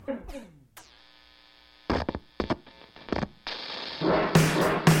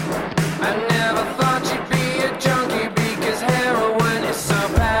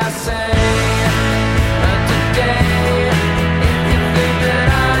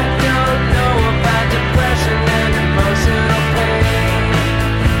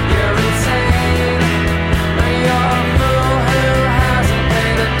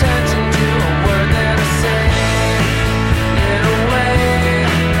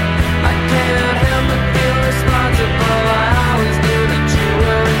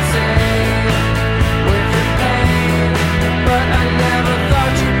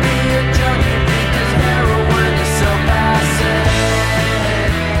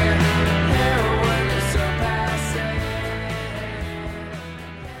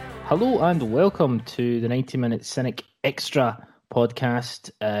Hello and welcome to the 90-minute Cynic Xtra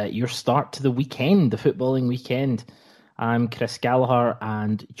podcast, your start to the weekend, the footballing weekend. I'm Chris Gallagher,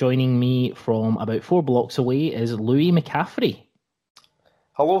 and joining me from about 4 blocks away is Louis McCaffrey.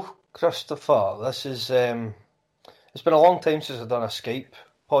 Hello, Christopher. This is it's been a long time since I've done a Skype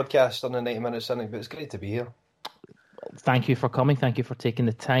podcast on the 90-minute Cynic, but it's great to be here. Thank you for coming. Thank you for taking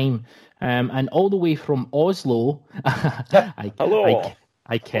the time. And all the way from Oslo, Hello.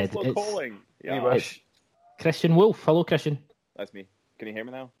 I kid. Oslo calling. Yeah. It's Christian Wolf. Hello, Christian. That's me. Can you hear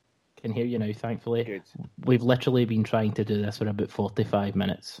me now? Can hear you now, thankfully. Good. We've literally been trying to do this for about 45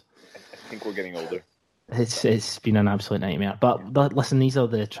 minutes. I think we're getting older. It's been an absolute nightmare. But listen, these are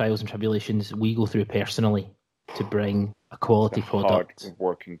the trials and tribulations we go through personally to bring a quality product.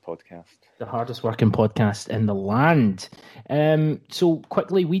 Hard-working podcast. The hardest working podcast in the land. So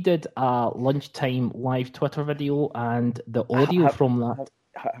quickly, we did a lunchtime live Twitter video, and the audio from that.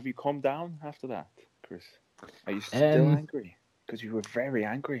 Have you calmed down after that, Chris? Are you still angry? Because you were very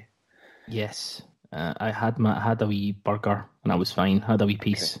angry. Yes, I had a wee burger and I was fine. Had a wee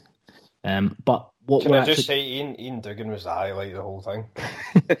piece. Okay. But what can I just say, Ian Duggan was the highlight of the whole thing.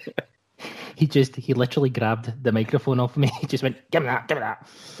 He literally grabbed the microphone off me. He just went, give me that.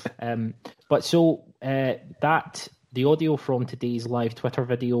 But so that the audio from today's live Twitter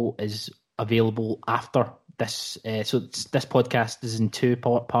video is available after this. So this podcast is in 2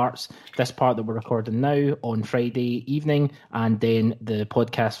 parts. This part that we're recording now on Friday evening, and then the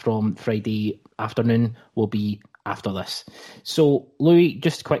podcast from Friday afternoon will be after this. So, Louis,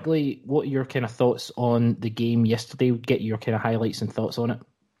 just quickly, what are your kind of thoughts on the game yesterday? Get your kind of highlights and thoughts on it.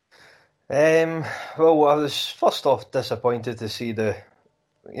 Well, I was first off disappointed to see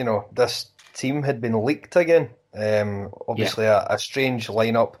this team had been leaked again. Obviously, a strange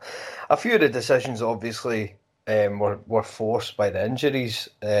lineup. A few of the decisions obviously were forced by the injuries,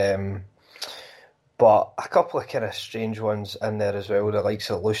 but a couple of kind of strange ones in there as well. The likes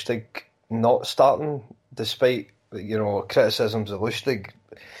of Lustig not starting, despite criticisms of Lustig.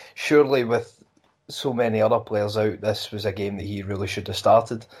 Surely, with so many other players out, this was a game that he really should have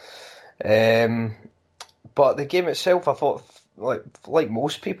started. But the game itself, I thought, like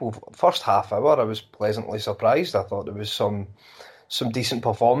most people, first half hour, I was pleasantly surprised. I thought there was some decent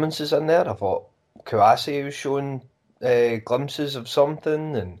performances in there. I thought Kouassi was showing glimpses of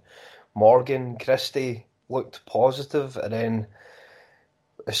something, and Morgan, Christie looked positive. And then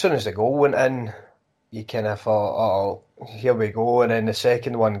as soon as the goal went in, you kind of thought, oh, here we go. And then the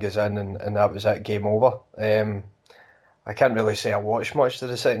second one goes in, and that was it, game over. I can't really say I watched much of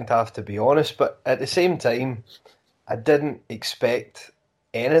the second half, to be honest, but at the same time, I didn't expect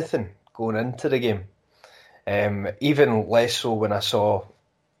anything going into the game. Even less so when I saw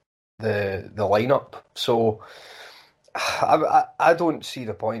the lineup. So I don't see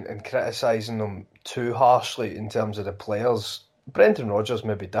the point in criticising them too harshly in terms of the players. Brendan Rodgers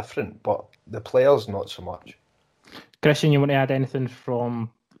may be different, but the players not so much. Christian, you want to add anything from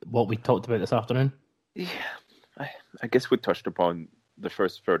what we talked about this afternoon? Yeah. I guess we touched upon the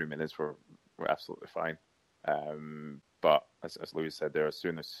first 30 minutes were absolutely fine. But as Louis said there, as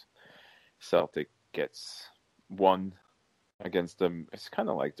soon as Celtic gets one against them, it's kind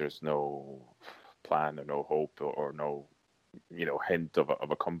of like there's no plan or no hope or no hint of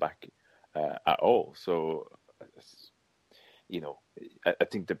a comeback at all. So I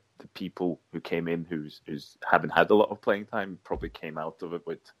think the people who came in who's haven't had a lot of playing time probably came out of it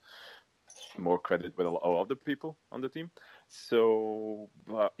with more credit with a lot of other people on the team. So,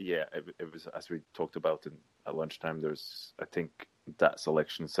 but yeah, it was, as we talked about at lunchtime, I think that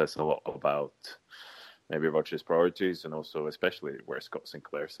selection says a lot about maybe Rodgers' priorities and also especially where Scott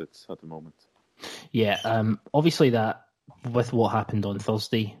Sinclair sits at the moment. Yeah, obviously that with what happened on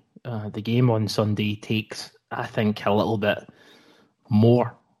Thursday, the game on Sunday takes, I think, a little bit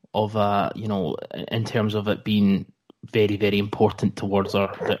more of a, in terms of it being very, very important towards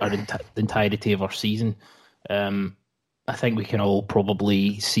the entirety of our season. I think we can all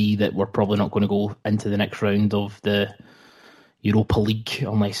probably see that we're probably not going to go into the next round of the Europa League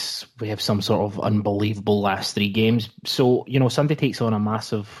unless we have some sort of unbelievable last 3 games. So, Sunday takes on a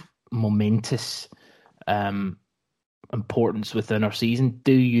massive, momentous importance within our season.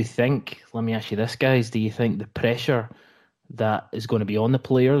 Do you think, let me ask you this, guys, do you think the pressure that is going to be on the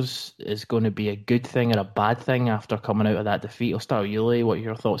players is going to be a good thing or a bad thing after coming out of that defeat? I'll start with you, Lee. What are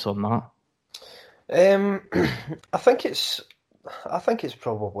your thoughts on that? I think it's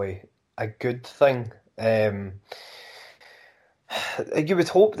probably a good thing. You would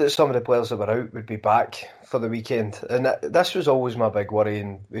hope that some of the players that were out would be back for the weekend, and this was always my big worry,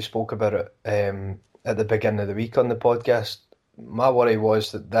 and we spoke about it at the beginning of the week on the podcast. my worry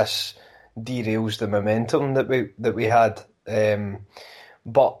was that this derails the momentum that we had.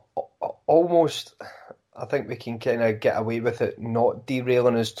 But almost, I think we can kind of get away with it not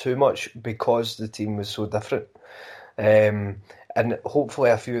derailing us too much because the team was so different. And hopefully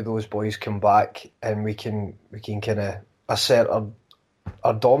a few of those boys come back and we can kind of assert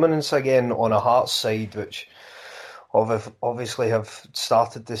our dominance again on a Hearts side, which obviously have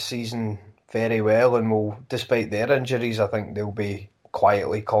started this season very well and will, despite their injuries, I think they'll be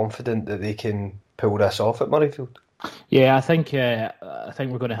quietly confident that they can pull this off at Murrayfield. Yeah, I think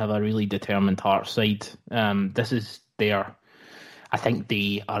we're going to have a really determined Hearts side. This is their. I think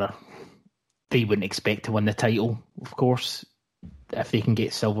they wouldn't expect to win the title, of course. If they can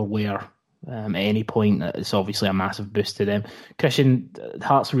get silverware at any point, it's obviously a massive boost to them. Christian,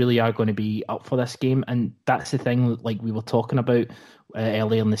 Hearts really are going to be up for this game, and that's the thing. Like we were talking about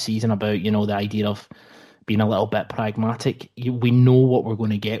earlier in the season about the idea of being a little bit pragmatic. We know what we're going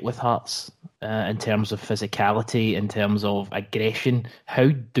to get with Hearts. In terms of physicality, in terms of aggression, how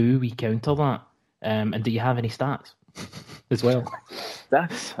do we counter that? And do you have any stats as well?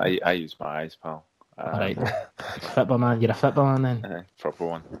 Stats? I use my eyes, pal. All right, football man. You're a football man then. Proper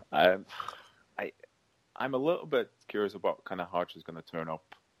one. I'm a little bit curious about what kind of Hearts is going to turn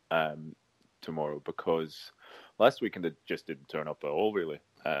up tomorrow, because last weekend it just didn't turn up at all, really.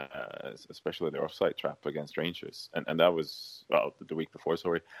 Especially the offside trap against Rangers, and that was the week before.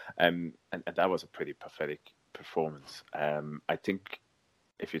 Sorry, and that was a pretty pathetic performance. I think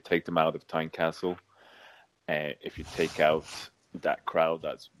if you take them out of Tynecastle, if you take out that crowd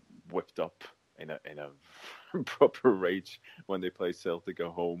that's whipped up in a proper rage when they play Celtic at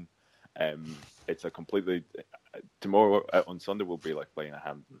home, it's a completely tomorrow on Sunday will be like playing at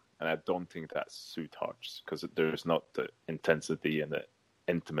Hampden, and I don't think that suits Hearts because there's not the intensity and the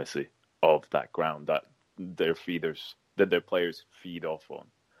intimacy of that ground that their players feed off on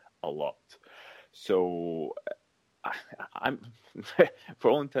a lot. So I'm for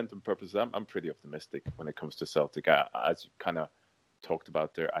all intent and purposes, I'm pretty optimistic when it comes to Celtic. As you kind of talked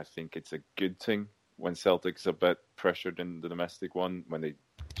about there, I think it's a good thing when Celtic's a bit pressured in the domestic one, when they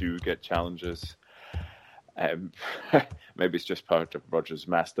do get challenges. Maybe it's just part of Rodgers'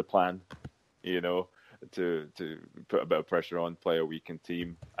 master plan, to put a bit of pressure on, play a weakened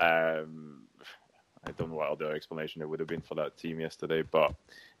team. I don't know what other explanation there would have been for that team yesterday, but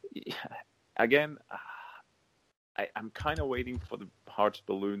again, I'm kind of waiting for the Hearts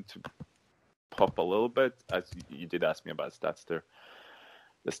balloon to pop a little bit. As you did ask me about stats there,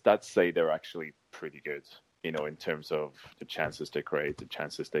 the stats say they're actually pretty good. In terms of the chances they create, the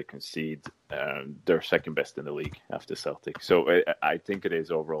chances they concede, they're second best in the league after Celtic. So I think it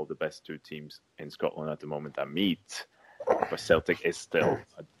is overall the best two teams in Scotland at the moment that meet. But Celtic is still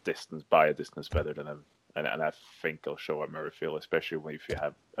a distance better than them. And I think they'll show at Murrayfield, especially if you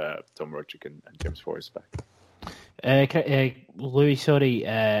have Tom Rogic and James Forrest back. Louis,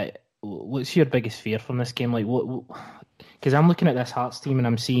 sorry, what's your biggest fear from this game? Like, what? Because I'm looking at this Hearts team and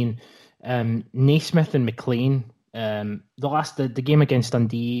I'm seeing Naismith and McLean. The game against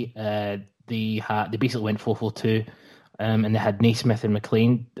Dundee, they basically went 4-4-2, and they had Naismith and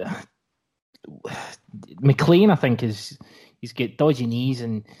McLean. McLean, I think, he's got dodgy knees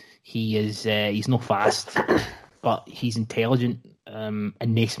and he's not fast, but he's intelligent. And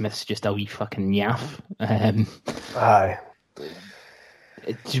Naismith's just a wee fucking yaff. Aye.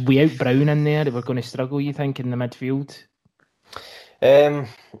 We out Brown in there. We're going to struggle, you think, in the midfield?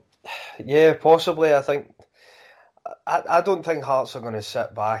 Yeah, possibly. I don't think Hearts are going to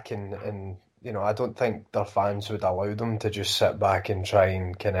sit back and I don't think their fans would allow them to just sit back and try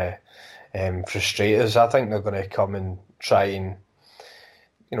and kind of frustrate us. I think they're going to come and try and,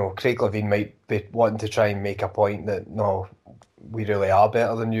 Craig Levein might be wanting to try and make a point that no, we really are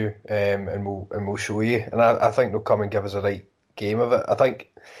better than you, and we'll show you. And I think they'll come and give us a right game of it.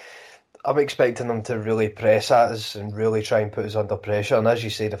 I'm expecting them to really press at us and really try and put us under pressure. And as you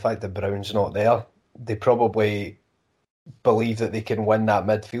say, the fact that Brown's not there, they probably believe that they can win that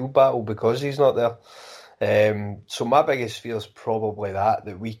midfield battle because he's not there. So my biggest fear is probably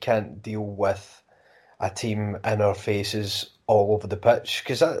that we can't deal with a team in our faces all over the pitch,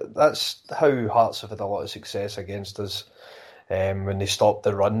 because that's how Hearts have had a lot of success against us when they stopped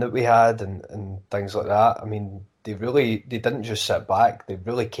the run that we had and things like that. I mean, they didn't just sit back, they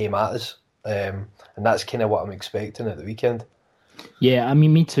really came at us, and that's kind of what I'm expecting at the weekend. Yeah, I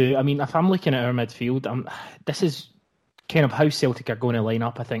mean, me too. I mean, if I'm looking at our midfield, this is kind of how Celtic are going to line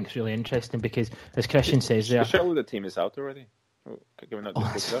up. I think it's really interesting because, as Christian says there... Surely the team is out already? Given that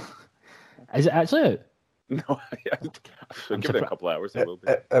just up. Is it actually out? No, give it a couple of hours. It will be.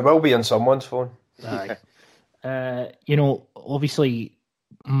 It will be on someone's phone. Aye. obviously,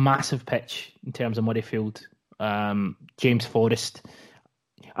 massive pitch in terms of Murrayfield. James Forrest.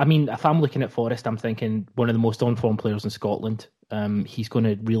 I mean, if I'm looking at Forrest, I'm thinking one of the most on-form players in Scotland. He's going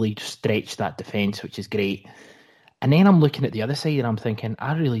to really stretch that defence, which is great. And then I'm looking at the other side and I'm thinking,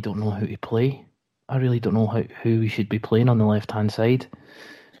 I really don't know how to play. I really don't know who we should be playing on the left-hand side.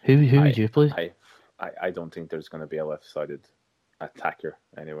 Who would you play? I don't think there's going to be a left-sided attacker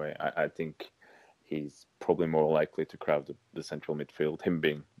anyway. I think he's probably more likely to crowd the central midfield, him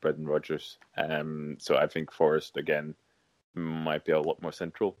being Brendan Rodgers. So I think Forrest, again, might be a lot more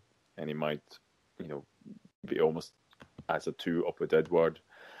central, and he might, be almost as a 2 up with Edward.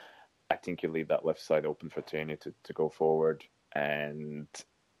 I think you leave that left side open for Tierney to go forward, and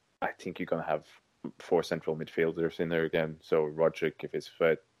I think you're going to have 4 central midfielders in there again. So Roderick, if he's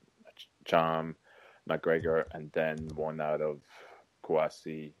fit, Cham, McGregor, and then one out of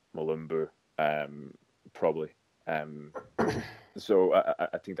Kouassi, Mulumbu, probably. So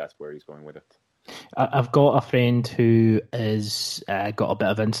I think that's where he's going with it. I've got a friend who is got a bit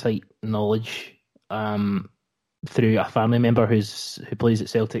of insight knowledge through a family member who plays at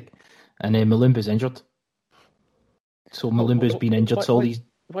Celtic, and Mulumbu's injured. So Mulumbu's been injured.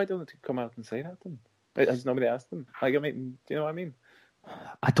 Why don't they come out and say that then? Has nobody asked them? Like, I mean, do you know what I mean?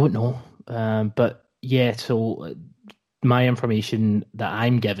 I don't know, but yeah. So my information that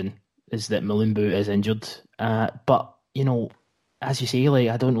I'm given is that Mulumbu is injured, but as you say, like,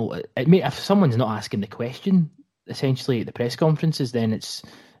 I don't know. If someone's not asking the question, essentially at the press conferences, then it's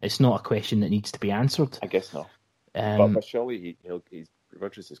not a question that needs to be answered. I guess not. But surely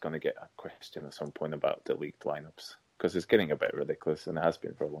Rodgers is going to get a question at some point about the league lineups, because it's getting a bit ridiculous, and it has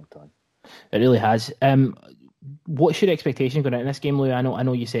been for a long time. It really has. What's your expectation going into this game, Lou? I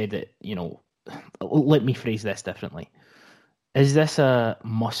know you said that. Let me phrase this differently. Is this a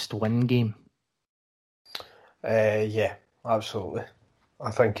must-win game? Yeah. Absolutely. I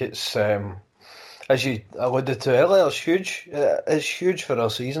think it's, as you alluded to earlier, it's huge. It's huge for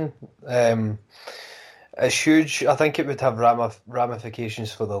our season. It's huge. I think it would have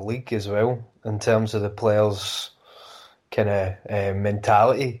ramifications for the league as well, in terms of the players' kind of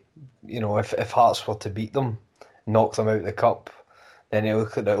mentality. If Hearts were to beat them, knock them out of the cup, then you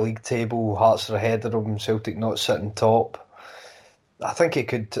look at the league table, Hearts are ahead of them, Celtic not sitting top. I think it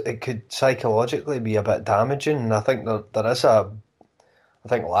could psychologically be a bit damaging, and I think there is I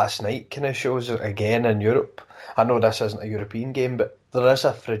think last night kind of shows it again in Europe. I know this isn't a European game, but there is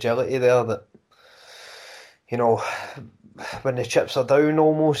a fragility there that, when the chips are down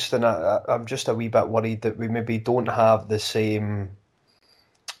almost, and I'm just a wee bit worried that we maybe don't have the same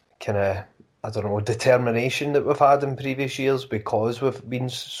kind of, determination that we've had in previous years because we've been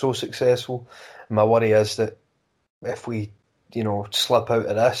so successful. And my worry is that if we slip out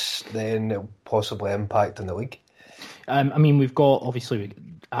of this, then it'll possibly impact in the league. I mean, we've got, obviously,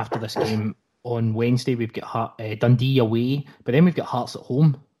 after this game on Wednesday, we've got Dundee away, but then we've got Hearts at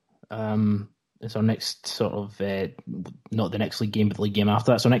home. It's our next sort of, not the next league game, but the league game after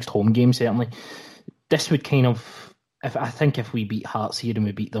that. It's our next home game, certainly. This would kind of, if we beat Hearts here and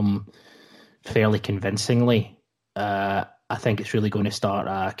we beat them fairly convincingly, I think it's really going to start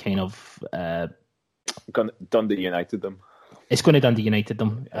a kind of... Dundee United them. It's going to Dundee United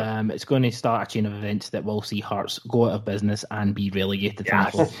them. It's going to start a chain of events that will see Hearts go out of business and be relegated.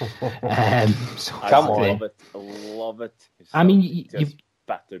 Yes. Come on. I love it. I mean, you've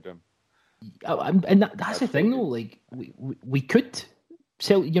battered them. And that's the thing, though. Like, we could,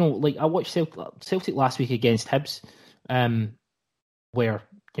 I watched Celtic last week against Hibs, where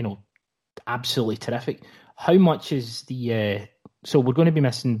absolutely terrific. How much is the? So we're going to be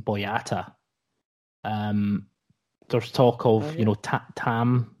missing Boyata. There's talk of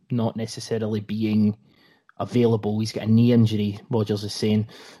Tam not necessarily being available. He's got a knee injury, Rodgers is saying.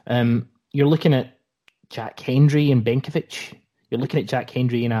 You're looking at Jack Hendry and Benkovic. You're looking at Jack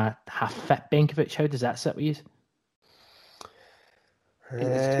Hendry and a half-fit Benkovic. How does that sit with you?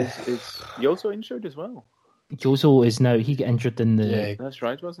 Is Yozo injured as well? Yozo is now. He got injured in the... Yeah, that's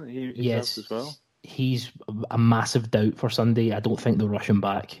right, wasn't he? Yes. As well. He's a massive doubt for Sunday. I don't think they'll rush him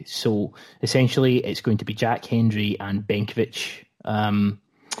back. So essentially, it's going to be Jack Hendry and Benkovic.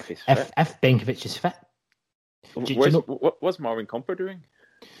 If Benkovic is fit. What's Marvin Comper doing?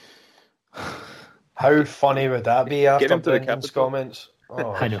 How funny would that be after Brendan's comments?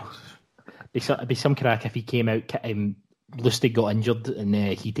 Oh. I know. It'd be some crack if he came out. Lustig got injured and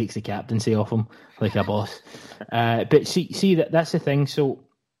he takes the captaincy off him like a boss. But see that's the thing. So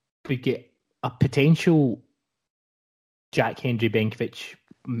we get a potential Jack Hendry Benkovic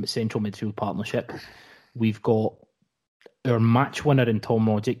central midfield partnership. We've got our match winner in Tom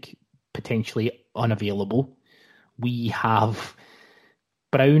Roddick potentially unavailable. We have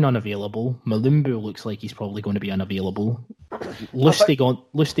Brown unavailable. Malumbu looks like he's probably going to be unavailable.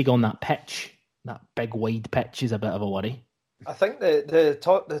 Lustig on that pitch, that big wide pitch, is a bit of a worry. I think the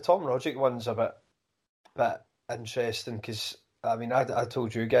Tom Rogic one's a bit interesting because I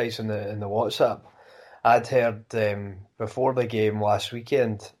told you guys in the WhatsApp, I'd heard before the game last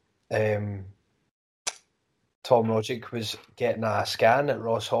weekend, Tom Rogic was getting a scan at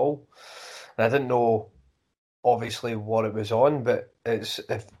Ross Hall, and I didn't know obviously what it was on, but it's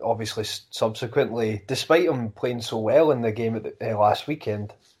obviously subsequently, despite him playing so well in the game at last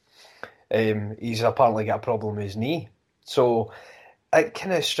weekend, he's apparently got a problem with his knee. So it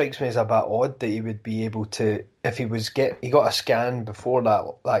kind of strikes me as a bit odd that he would be able to, if he got a scan before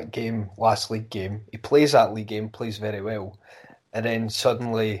that game, last league game, he plays that league game, plays very well, and then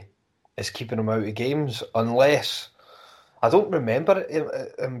suddenly is keeping him out of games, unless, I don't remember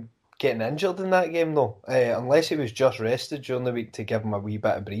him getting injured in that game though, unless he was just rested during the week to give him a wee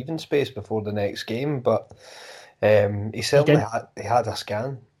bit of breathing space before the next game, but he certainly had a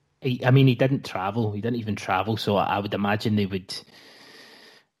scan. He didn't travel. He didn't even travel, so I would imagine they would.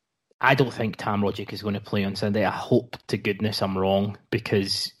 I don't think Tam Rogic is going to play on Sunday. I hope to goodness I'm wrong,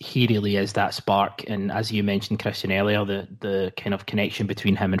 because he really is that spark. And as you mentioned, Christian, earlier, the kind of connection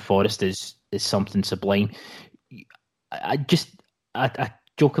between him and Forrest is something sublime. I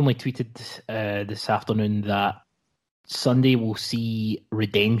jokingly tweeted this afternoon that Sunday will see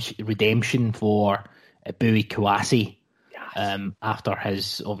redemption for Bowie Kouassi. After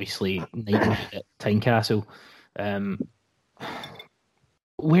his obviously nightmare at Tynecastle.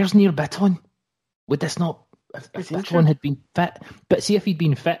 Where's Near Bitton? Would this not, if Bitton had been fit, but see if he'd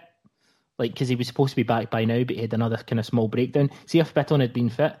been fit, like, because he was supposed to be back by now, but he had another kind of small breakdown. See if Bitton had been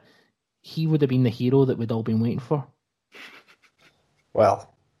fit, he would have been the hero that we'd all been waiting for.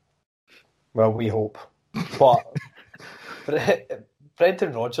 Well, we hope. But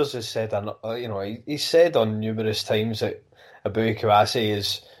Brendan Rodgers has said, he's said on numerous times that Bowie Kouassi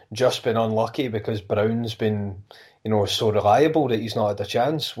has just been unlucky because Brown's been, so reliable that he's not had a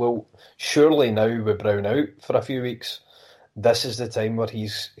chance. Well, surely now with Brown out for a few weeks, this is the time where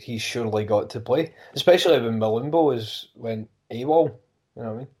he's surely got to play, especially when Malumbo went AWOL. You know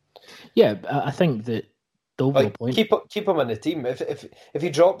what I mean? Yeah, I think that the overall point, keep him in the team. If he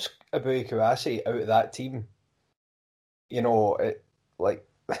drops Bowie Kouassi out of that team,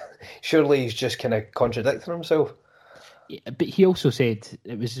 surely he's just kind of contradicting himself. Yeah, but he also said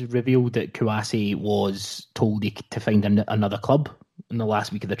it was revealed that Kouassi was told to find another club in the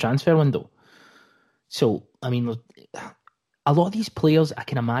last week of the transfer window. So, a lot of these players, I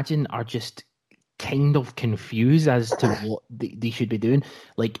can imagine, are just kind of confused as to what they should be doing.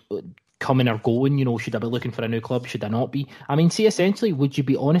 Like, coming or going, should I be looking for a new club? Should I not be? See, essentially, would you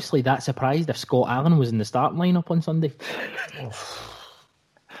be honestly that surprised if Scott Allen was in the starting lineup on Sunday?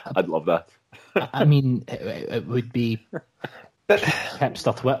 I'd love that. It would be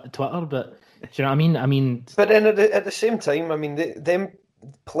hipster Twitter, but do you know what I mean? But then at the same time, them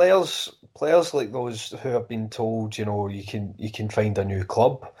players like those who have been told, you can find a new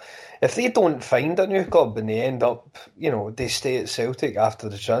club. If they don't find a new club and they end up, they stay at Celtic after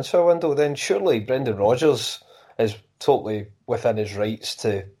the transfer window, then surely Brendan Rodgers is totally within his rights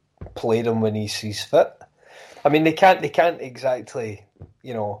to play them when he sees fit. They can't exactly,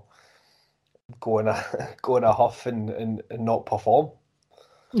 go in a huff and not perform.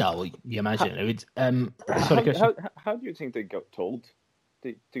 No, you imagine it would. Sorry, how do you think they got told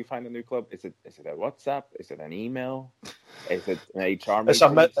to find a new club? Is it a WhatsApp? Is it an email? Is it an HR? It's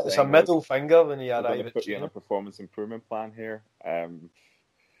a middle finger when you arrive at. Put you in a performance improvement plan here.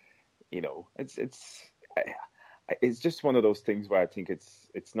 It's just one of those things where I think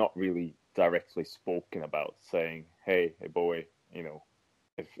it's not really directly spoken about, saying, hey boy,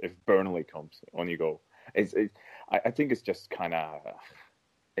 if Burnley comes, on you go. I think it's just kind of,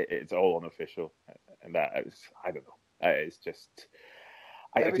 it's all unofficial, and I don't know. It's just,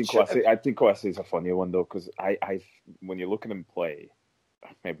 I think Kouassi is a funny one though, because when you look at him play,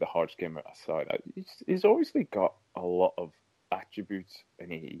 maybe the Hearts game aside, he's obviously got a lot of attributes,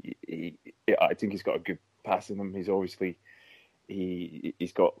 and I think he's got a good pass in him. He's obviously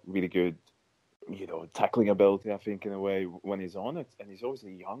he's got really good, tackling ability, I think, in a way when he's on it, and he's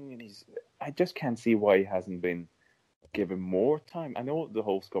obviously young, and I just can't see why he hasn't been given more time. I know the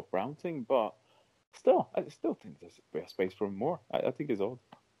whole Scott Brown thing, but I still think there's space for him more. I think it's odd.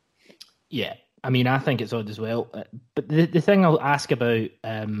 Yeah, I think it's odd as well. But the thing I'll ask about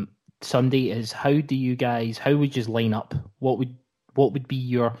Sunday is how would you line up? What would be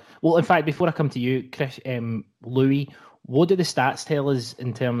your... Well, in fact, before I come to you, Chris, Louis, What do the stats tell us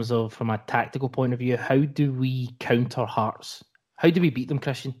in terms of, from a tactical point of view, how do we counter Hearts? How do we beat them,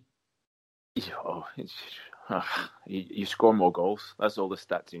 Christian? You score more goals. That's all the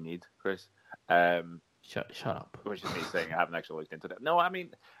stats you need, Chris. Shut up. Which is me saying I haven't actually looked into that. No, I mean,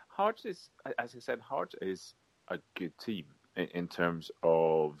 Hearts is, as I said, Hearts is a good team in terms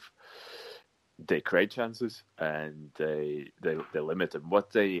of they create chances and they limit them.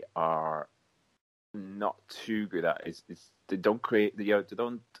 What they are not too good at is they don't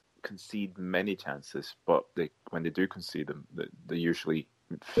concede many chances, but when they do concede them, they're usually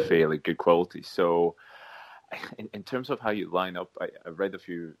fairly good quality. So in terms of how you line up, I read a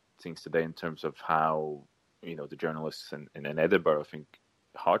few things today in terms of how the journalists in Edinburgh think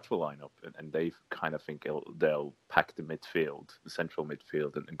Hearts will line up, and they kind of think they'll pack the midfield, the central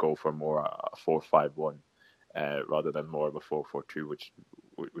midfield, and go for more a 4-5-1 rather than more of a 4-4-2, which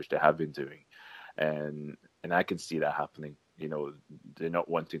they have been doing. And I can see that happening. They're not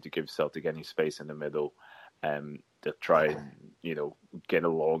wanting to give Celtic any space in the middle. They'll try and get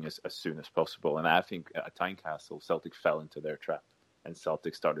along as soon as possible. And I think at Tynecastle, Celtic fell into their trap, and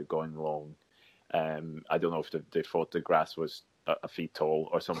Celtic started going long. I don't know if they thought the grass was a feet tall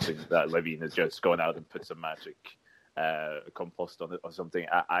or something, that Levine has just gone out and put some magic compost on it or something.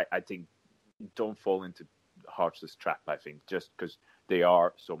 I think don't fall into Hearts' trap, I think, just because they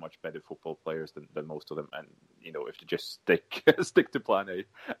are so much better football players than most of them. And, if they just stick to plan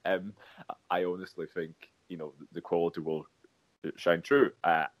A, I honestly think, the quality will shine through.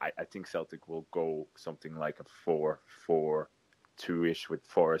 I think Celtic will go something like a 4-4-2-ish with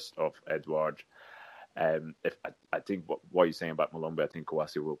Forrest of Edouard. If I think what you're saying about Malumbi, I think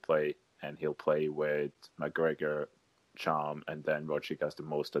Kouassi will play, and he'll play with McGregor, Charm, and then Roderick as the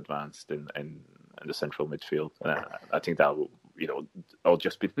most advanced in the central midfield. I think that will, it'll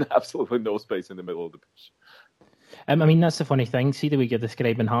just be absolutely no space in the middle of the pitch. I mean, that's the funny thing. See the way you're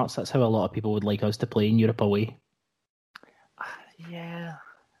describing Hearts, that's how a lot of people would like us to play in Europe away. Yeah.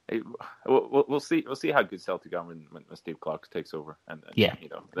 We'll see how good Celtic are when Steve Clark takes over, and exactly.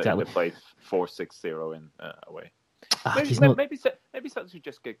 they played 4-6-0 in away. Maybe Celtic should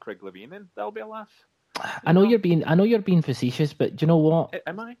just get Craig Levine in. That'll be a laugh. I know you're being facetious, but do you know what?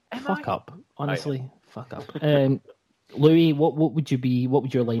 Am I? Fuck up, honestly. Fuck up. Louis, what would you be? What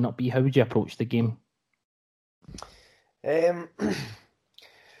would your lineup be? How would you approach the game? I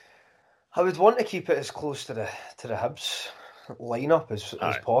would want to keep it as close to the Hibs lineup as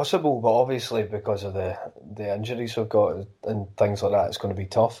possible, but obviously because of the injuries we've got and things like that, it's going to be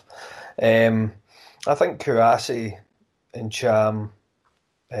tough. I think Kouassi and Cham,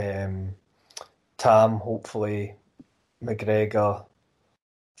 Tam, hopefully McGregor,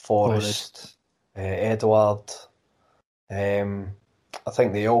 Forrest. Edouard. I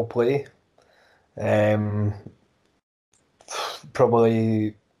think they all play.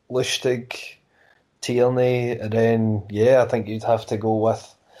 Probably Lustig, Tierney, and then I think you'd have to go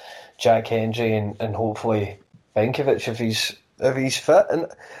with Jack Hendry and hopefully Benkovic if he's fit. And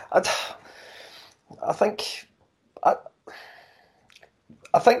I think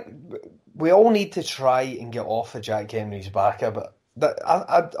we all need to try and get off of Jack Henry's back a bit.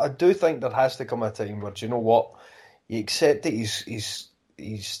 I do think there has to come a time where, do you know what, you accept that he's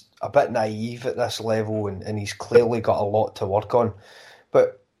a bit naive at this level and he's clearly got a lot to work on.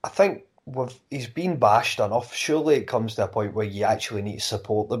 But I think he's been bashed enough. Surely it comes to a point where you actually need to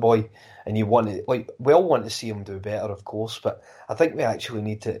support the boy, and you want to, we all want to see him do better, of course, but I think we actually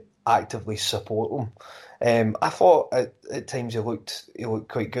need to actively support him. I thought at times he looked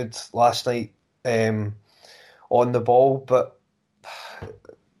quite good last night on the ball, but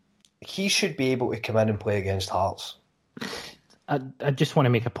he should be able to come in and play against Hearts. I just want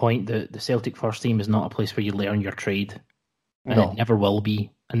to make a point that the Celtic first team is not a place where you learn your trade. And No. It never will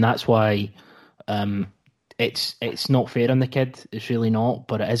be. And that's why it's not fair on the kid. It's really not,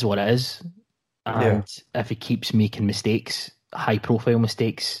 but it is what it is. And if he keeps making mistakes, high-profile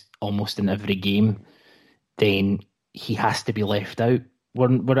mistakes, almost in every game, then he has to be left out.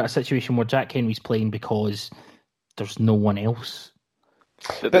 We're at a situation where Jack Henry's playing because there's no one else.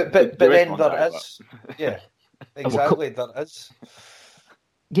 But then there is. Yeah, exactly, there is.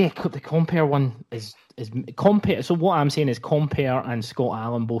 Yeah, the compare one is compare. So what I'm saying is compare and Scott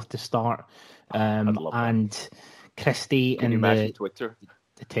Allen both to start, and Christie in the Twitter,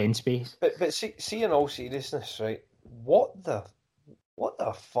 the 10 space. But see, in all seriousness, right? What the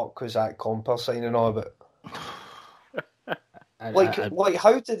fuck was that Compare signing on about?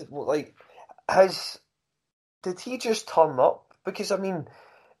 How did did he just turn up? Because I mean,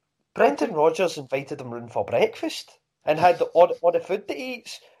 Brendan Rodgers invited him round for breakfast and had all the food that he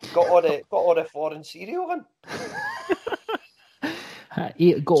eats, got all the foreign cereal in.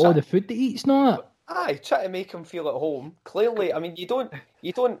 Got all the food to eat, it's not. Aye, try to make him feel at home. Clearly, I mean, you don't,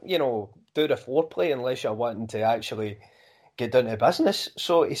 do the foreplay unless you're wanting to actually get down to business.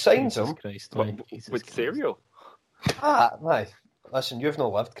 So he signs him. Christ, with cereal. Aye. Listen, you've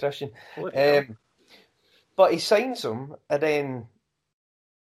not lived, Christian. But he signs him, and then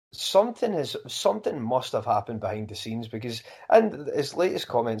something must have happened behind the scenes and his latest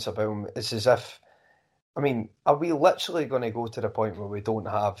comments about him is as if, I mean, are we literally going to go to the point where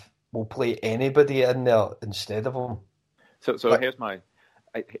we'll play anybody in there instead of him? So here's my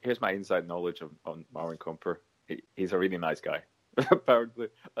inside knowledge on Marvin Kumper. He's a really nice guy. Apparently,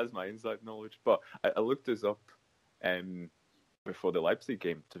 that's my inside knowledge. But I looked this up before the Leipzig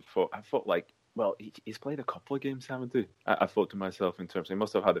game. I thought like, well, he's played a couple of games, haven't he? I thought to myself in terms, he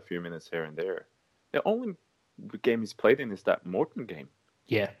must have had a few minutes here and there. The only game he's played in is that Morton game.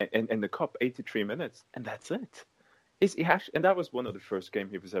 Yeah. In the Cup, 83 minutes, and that's it. And that was one of the first game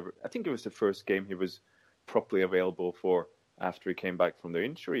he was ever. I think it was the first game he was properly available for after he came back from the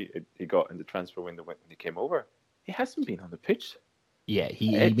injury he got in the transfer window when he came over. He hasn't been on the pitch. Yeah,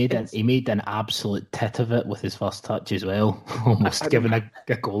 he made an absolute tit of it with his first touch as well, almost giving a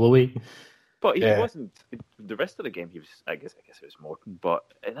goal away. But he wasn't. The rest of the game, he was. I guess it was Morton. But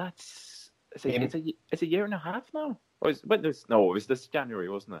it's a year and a half now. It was this January,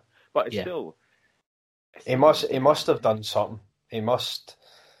 wasn't it? But it's still. He must have done something. He must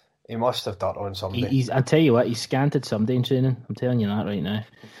have done on something. I tell you what, he's scanted somebody in training. I'm telling you that right now.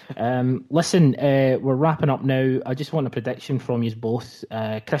 Listen, we're wrapping up now. I just want a prediction from you both.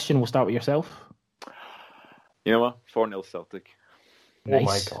 Christian, we'll start with yourself. You know what? 4-0 Celtic.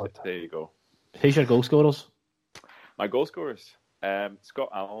 Nice. Oh my God. There you go. Who's your goal scorers? My goal scorers? Scott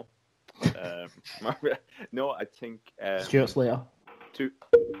Allen. No, I think... Stuart Slater. Two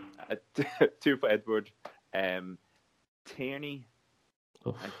for Edward. Tierney.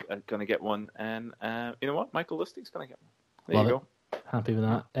 I'm going to get one. And you know what? Michael Lustig's going to get one. There you go. Happy with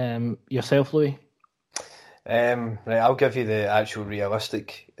that. Yourself, Louis? Right, I'll give you the actual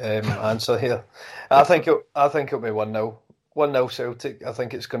realistic answer here. I think it'll be 1-0. 1-0 Celtic. I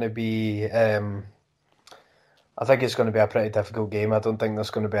think it's going to be. I think it's going to be a pretty difficult game. I don't think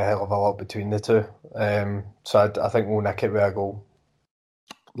there's going to be a hell of a lot between the two. So I think we'll nick it with a goal.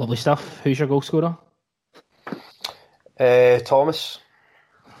 Lovely stuff. Who's your goal scorer? Thomas.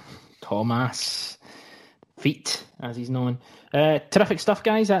 Feet, as he's known. Terrific stuff,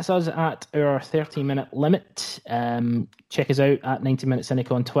 guys. That's us at our 30-minute limit. Check us out at 90 Minute Cynic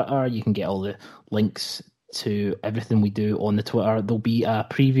on Twitter. You can get all the links to everything we do on the Twitter. There'll be a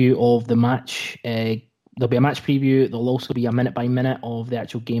preview of the match. There'll be a match preview. There'll also be a minute-by-minute of the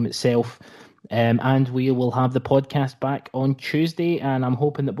actual game itself. And we will have the podcast back on Tuesday, and I'm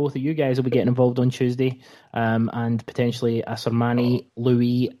hoping that both of you guys will be getting involved on Tuesday, and potentially a Sermani,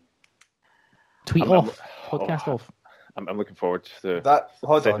 Louis, podcast off. I'm looking forward to that.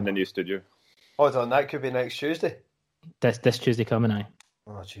 Setting in the new studio. Hold on, that could be next Tuesday. This Tuesday coming, aye.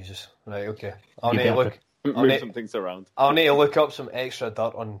 Oh Jesus! Right, okay. I'll need to look. Move some things around. I'll need to look up some extra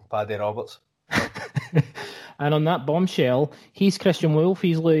dirt on Paddy Roberts. And on that bombshell, he's Christian Wolfe,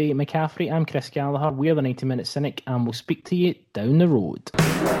 he's Louis McCaffrey, I'm Chris Gallagher, we're the 90 Minute Cynic, and we'll speak to you down the road.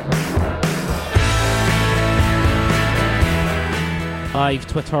 5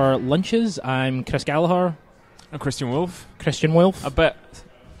 Twitter lunches, I'm Chris Gallagher. I'm Christian Wolfe. Christian Wolfe. A bit,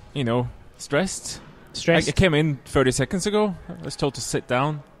 stressed. I came in 30 seconds ago, I was told to sit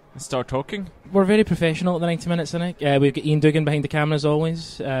down and start talking. We're very professional at the 90 Minute Cynic. We've got Ian Dugan behind the camera as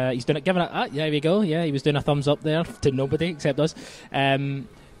always. He's doing it, giving it. There we go. Yeah, he was doing a thumbs up there to nobody except us.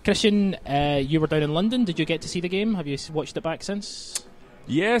 Christian, you were down in London. Did you get to see the game? Have you watched it back since?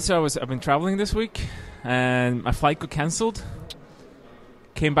 Yes, I've been travelling this week, and my flight got cancelled.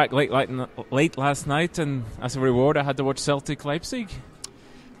 Came back late last night, and as a reward, I had to watch Celtic Leipzig,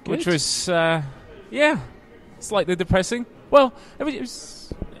 which was slightly depressing. Well, it was.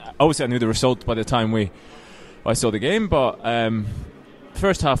 Obviously, I knew the result by the time I saw the game, but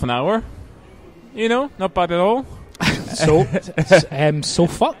first half an hour, not bad at all. So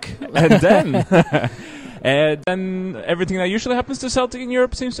fuck. And then everything that usually happens to Celtic in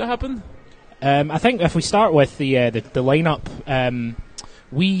Europe seems to happen. I think if we start with the lineup,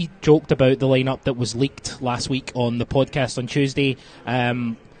 we joked about the lineup that was leaked last week on the podcast on Tuesday,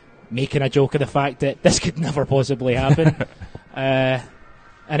 making a joke of the fact that this could never possibly happen.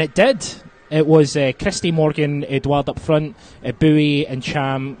 And it did. It was Christie, Morgan, Edouard up front, Bowie and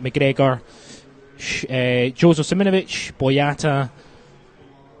Cham, McGregor, Jozo Simonovic, Boyata,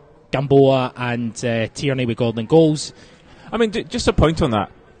 Gamboa and Tierney with golden goals. I mean, just a point on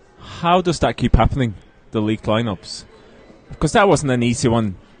that. How does that keep happening, the leaked lineups? because that wasn't an easy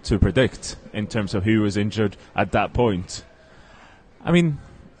one to predict in terms of who was injured at that point. I mean,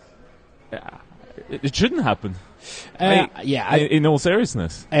 it shouldn't happen. In all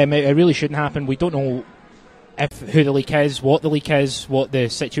seriousness. It really shouldn't happen. We don't know who the leak is, what the leak is, what the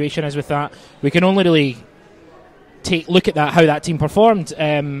situation is with that. We can only really look at that, how that team performed.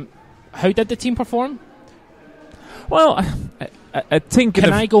 How did the team perform? Well, I think...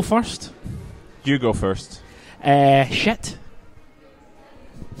 Can I go first? You go first. Shit.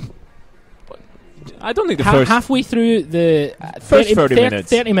 I don't think the first... Halfway through the... first 30 minutes.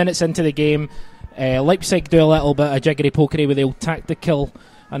 30 minutes into the game, Leipzig do a little bit of jiggery-pokery with the old tactical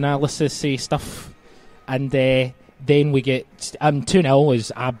analysis stuff, and then we get... 2-0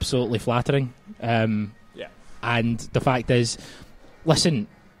 is absolutely flattering. And the fact is, listen,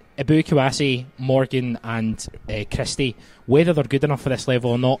 Abu Kouassi, Morgan and Christie, whether they're good enough for this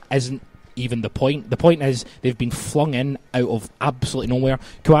level or not isn't even the point. The point is they've been flung in out of absolutely nowhere.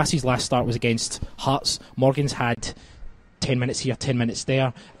 Kouassi's last start was against Hearts. Morgan's had 10 minutes here, 10 minutes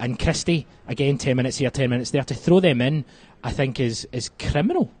there, and Christie, again, 10 minutes here, 10 minutes there. To throw them in, I think, is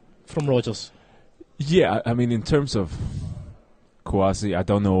criminal from Rodgers. Yeah, I mean, in terms of Kouassi, I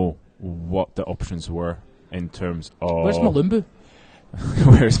don't know what the options were in terms of... Where's Malumbu?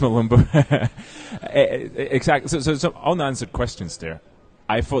 Where's Malumbu? Exactly. So unanswered questions there.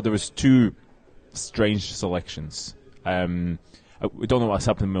 I thought there was two strange selections. We don't know what's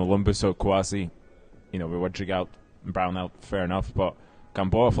happened with Malumbu, so Kouassi, with Rodrigue out, Brown out, fair enough, but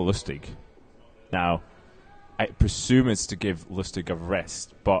Gamboa for Lustig. Now, I presume it's to give Lustig a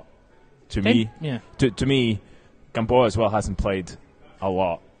rest, but to me, Gamboa as well hasn't played a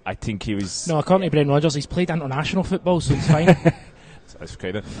lot. I think he was... No, according to Brendan Rodgers, he's played international football, so he's fine. That's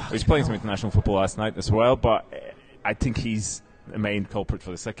okay then. He was playing some international football last night as well, but I think he's the main culprit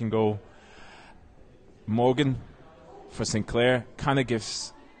for the second goal. Morgan for Sinclair kind of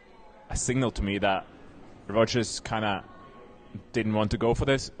gives a signal to me that Rodgers kind of didn't want to go for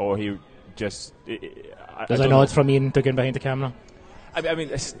this, or he just... There's a nod from Ian Duggan behind the camera. I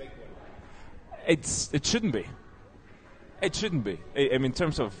mean, it shouldn't be. It shouldn't be. I mean, in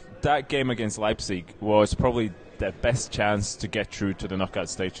terms of that game against Leipzig was probably the best chance to get through to the knockout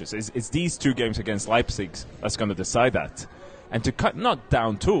stages. It's these two games against Leipzig that's going to decide that. And to cut not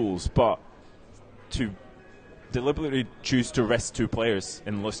down tools, but to deliberately choose to rest two players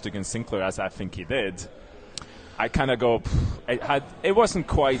in Lustig and Sinclair, as I think he did, I kind of go, it wasn't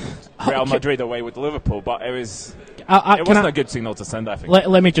quite Real Madrid away with Liverpool, but it was. It wasn't a good signal to send, I think.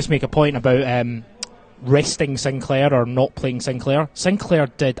 Let me just make a point about resting Sinclair or not playing Sinclair. Sinclair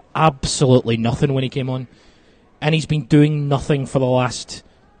did absolutely nothing when he came on, and he's been doing nothing for the last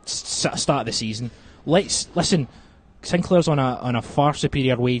start of the season. Listen. Sinclair's on a far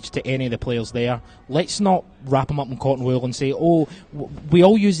superior wage to any of the players there. Let's not wrap him up in cotton wool and say, we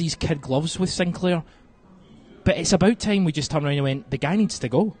all use these kid gloves with Sinclair, but it's about time we just turned around and went, the guy needs to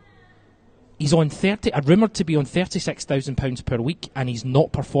go. He's on rumoured to be on £36,000 per week, and he's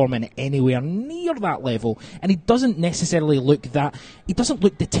not performing anywhere near that level. And he doesn't necessarily look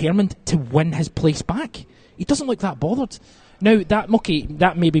determined to win his place back. He doesn't look that bothered. Now,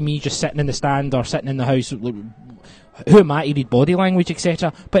 that may be me just sitting in the stand or sitting in the house. Who am I to read body language,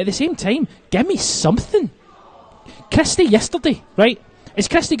 etc.? But at the same time, give me something. Christie yesterday, right? Is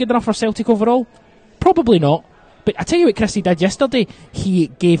Christie good enough for Celtic overall? Probably not. But I tell you what Christie did yesterday. He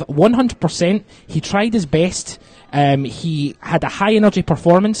gave 100%. He tried his best. He had a high energy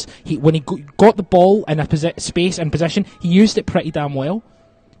performance. When he got the ball in a space and position, he used it pretty damn well.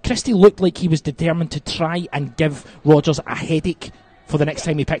 Christie looked like he was determined to try and give Rodgers a headache for the next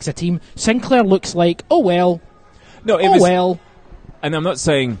time he picks a team. Sinclair looks like, well. And I'm not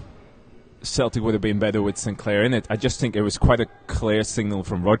saying Celtic would have been better with Sinclair in it. I just think it was quite a clear signal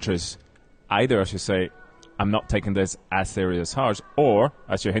from Rodgers. Either, I should say, I'm not taking this as serious as Hearts, or,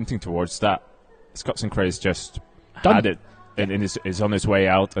 as you're hinting towards, that Scott Sinclair is just done. Had it and is on his way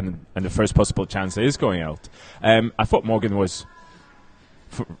out, and the first possible chance is going out. I thought Morgan was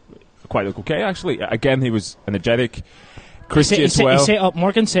quite okay, actually. Again, he was energetic.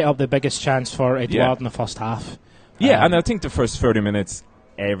 Morgan set up the biggest chance for Edouard in the first half. Yeah, and I think the first 30 minutes,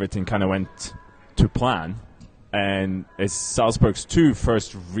 everything kind of went to plan. And it's Salzburg's two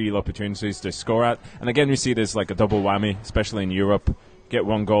first real opportunities to score at. And again, we see this like a double whammy, especially in Europe. Get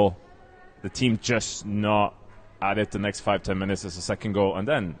one goal, the team just not at it the next 5-10 minutes as a second goal, and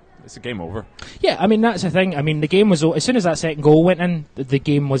then it's a game over. Yeah, I mean, that's the thing. I mean, the game was as soon as that second goal went in, the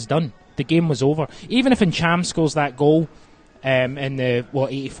game was done. The game was over. Even if Ncham scores that goal in the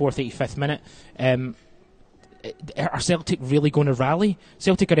 84th, 85th minute, are Celtic really going to rally?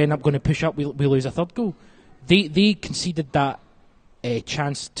 Celtic are end up going to push up. We lose a third goal. They conceded that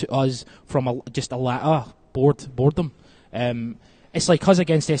chance to us from just a boredom. It's like us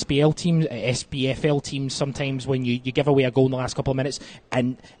against SPFL teams sometimes when you give away a goal in the last couple of minutes,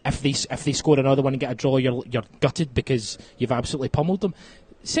 and if they score another one and get a draw, you're gutted because you've absolutely pummeled them.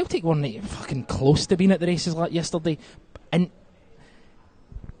 Celtic weren't fucking close to being at the races like yesterday, and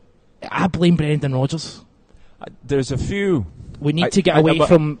I blame Brendan Rodgers. There's a few. We need to get away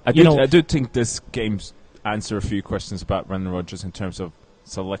from. I do think this game's answer a few questions about Brendan Rodgers in terms of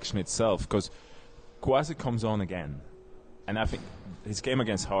selection itself, because Kwasi comes on again, and I think his game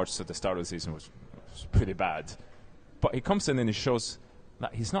against Hearts at the start of the season was pretty bad, but he comes in and he shows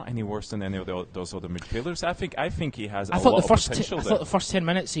that he's not any worse than any of those other midfielders. I think he has a lot of potential. I thought the first 10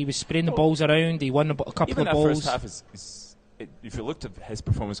 minutes he was spraying the balls around. He won a couple of balls. Even that first half if you looked at his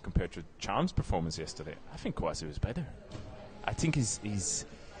performance compared to Charm's performance yesterday, I think Kwasi was better. I think he's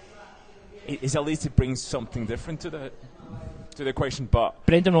at least he brings something different to the equation. But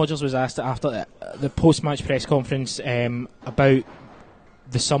Brendan Rodgers was asked after the post-match press conference about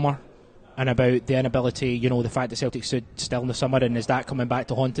the summer and about the inability, the fact that Celtic stood still in the summer, and is that coming back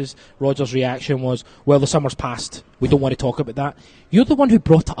to haunt us? Rodgers' reaction was, well, the summer's past. We don't want to talk about that. You're the one who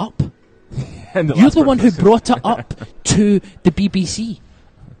brought it up. You're the one who brought it up to the BBC.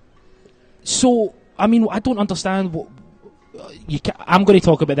 So, I mean, I don't understand what... I'm going to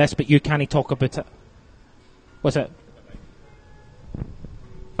talk about this, but you can't talk about it. What's it?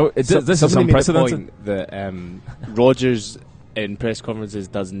 Oh, this is unprecedented. That Rodgers in press conferences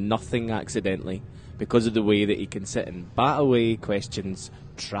does nothing accidentally because of the way that he can sit and bat away questions,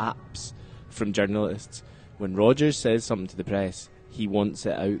 traps from journalists. When Rodgers says something to the press, he wants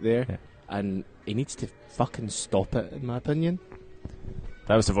it out there, and he needs to fucking stop it, in my opinion.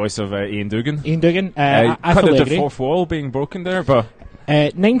 That was the voice of Ian Dugan. I fully agree. The fourth wall being broken there, but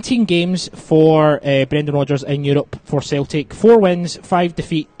 19 games for Brendan Rodgers in Europe for Celtic. 4 wins,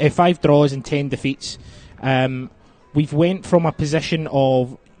 5 draws, and 10 defeats. We've went from a position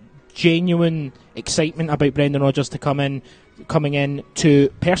of genuine excitement about Brendan Rodgers to coming in to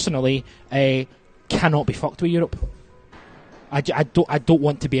personally cannot be fucked with Europe. I don't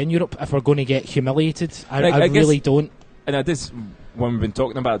want to be in Europe if we're going to get humiliated. I really don't. And this, when we've been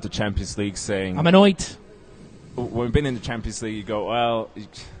talking about the Champions League, saying I'm annoyed. When we've been in the Champions League, you go, well,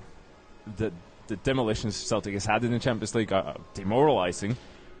 the demolitions Celtic has had in the Champions League are demoralising.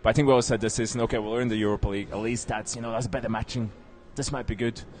 But I think we all said this season, okay, we're in the Europa League. At least that's better matching. This might be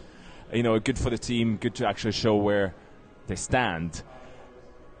good. Good for the team. Good to actually show where they stand.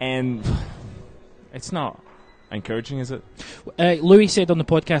 And it's not encouraging, is it? Louis said on the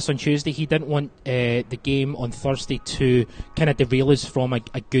podcast on Tuesday he didn't want the game on Thursday to kind of derail us from a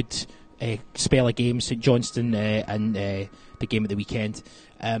good spell of games, St Johnstone and the game at the weekend.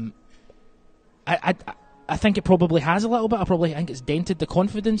 I think it probably has a little bit. I probably think it's dented the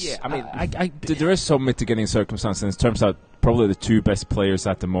confidence. Yeah, I mean, there is some mitigating circumstances. In terms of probably the two best players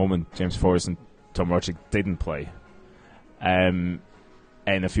at the moment, James Forrest and Tom Rogic, didn't play, and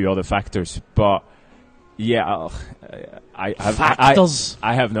a few other factors. But yeah, I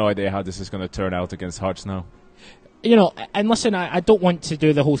have no idea how this is going to turn out against Hearts now. And listen, I don't want to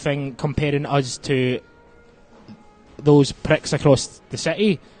do the whole thing comparing us to those pricks across the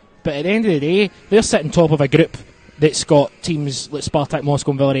city. But at the end of the day, they're sitting top of a group that's got teams like Spartak Moscow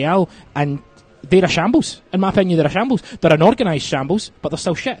and Villarreal, and they're a shambles. In my opinion, they're a shambles. They're an organised shambles, but they're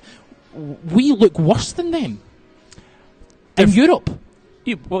still shit. We look worse than them in Europe.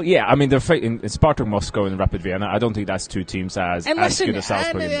 Well, yeah, I mean, they're fighting in Spartak Moscow and Rapid Vienna. I don't think that's two teams as good as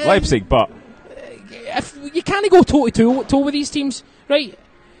Salzburg and Leipzig, but if you can't go toe with these teams, right?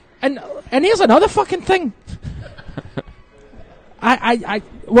 And here's another fucking thing.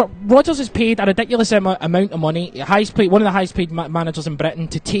 Rodgers has paid a ridiculous amount of money. One of the highest paid managers in Britain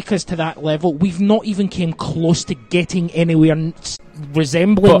to take us to that level. We've not even came close to getting anywhere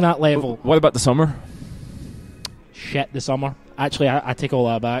resembling that level. What about the summer? Shit, the summer. Actually, I take all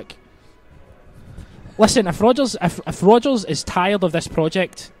that back. Listen, if Rodgers is tired of this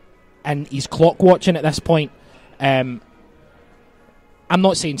project and he's clock watching at this point, I'm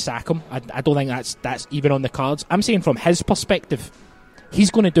not saying sack him. I don't think that's even on the cards. I'm saying from his perspective,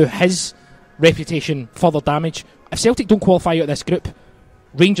 he's going to do his reputation further damage. If Celtic don't qualify out of this group,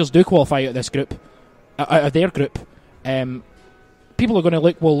 Rangers do qualify out of this group, out of their group, people are going to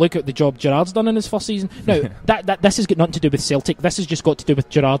look at the job Gerrard's done in his first season. Now, this has got nothing to do with Celtic. This has just got to do with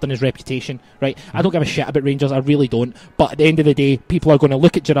Gerrard and his reputation, right? I don't give a shit about Rangers. I really don't. But at the end of the day, people are going to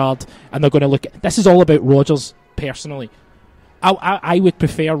look at Gerrard and they're going to look at... This is all about Rodgers, personally. I would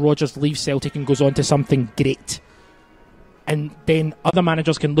prefer Rodgers leaves Celtic and goes on to something great. And then other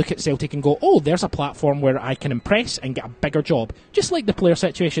managers can look at Celtic and go, oh, there's a platform where I can impress and get a bigger job. Just like the player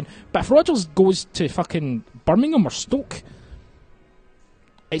situation. But if Rodgers goes to fucking Birmingham or Stoke,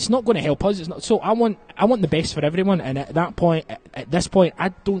 it's not going to help us. It's not. So I want the best for everyone. And at this point, I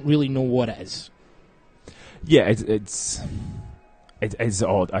don't really know what it is. Yeah, it's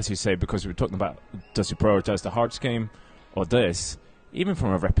odd, as you say, because we're talking about, does he prioritise the Hearts game or this? Even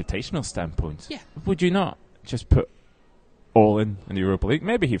from a reputational standpoint, would you not just put all in the Europa League?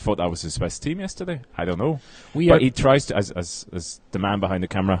 Maybe he thought that was his best team yesterday. I don't know. But he tries to, as the man behind the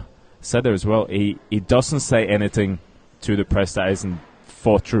camera said there as well, he doesn't say anything to the press that isn't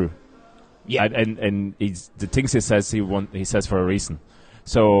thought through. Yeah, and the things he says he says for a reason.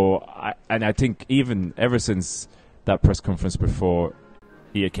 So I think even ever since that press conference before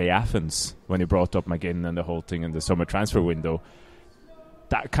EAK Athens, when he brought up McGinn and the whole thing in the summer transfer window,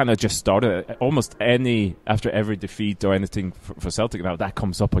 that kind of just started. Almost after every defeat or anything for Celtic now, that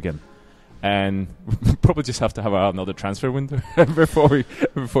comes up again. And we probably just have to have another transfer window before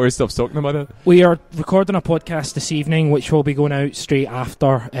he stops talking about it. We are recording a podcast this evening, which will be going out straight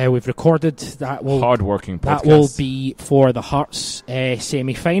after we've recorded. Hard-working podcast. That will be for the Hearts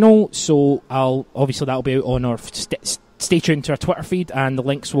semi-final. So that'll be out on our. Stay tuned to our Twitter feed, and the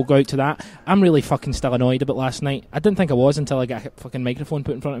links will go out to that. I'm really fucking still annoyed about last night. I didn't think I was until I got a fucking microphone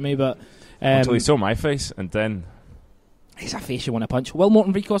put in front of me, but until he saw my face, and then it's a face you want to punch. Will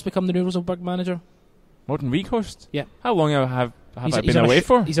Morten Weghorst become the new Rosenborg manager? Morten Weghorst? Yeah. How long have I been away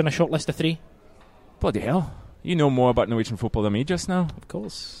for? He's on a short list of 3. Bloody hell! You know more about Norwegian football than me just now. Of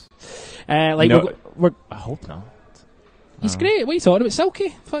course. I hope not. He's great. What are you talking about?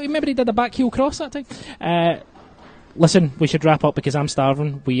 Silky? Maybe he did a back heel cross that time. Listen, we should wrap up because I'm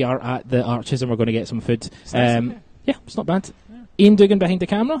starving. We are at the Arches and we're going to get some food. Yeah, it's not bad. Yeah. Ian Dugan behind the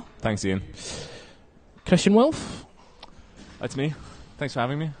camera. Thanks, Ian. Christian Wolf. That's me. Thanks for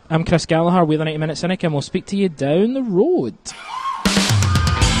having me. I'm Chris Gallagher. We're the 90 Minute Cynic, and we'll speak to you down the road.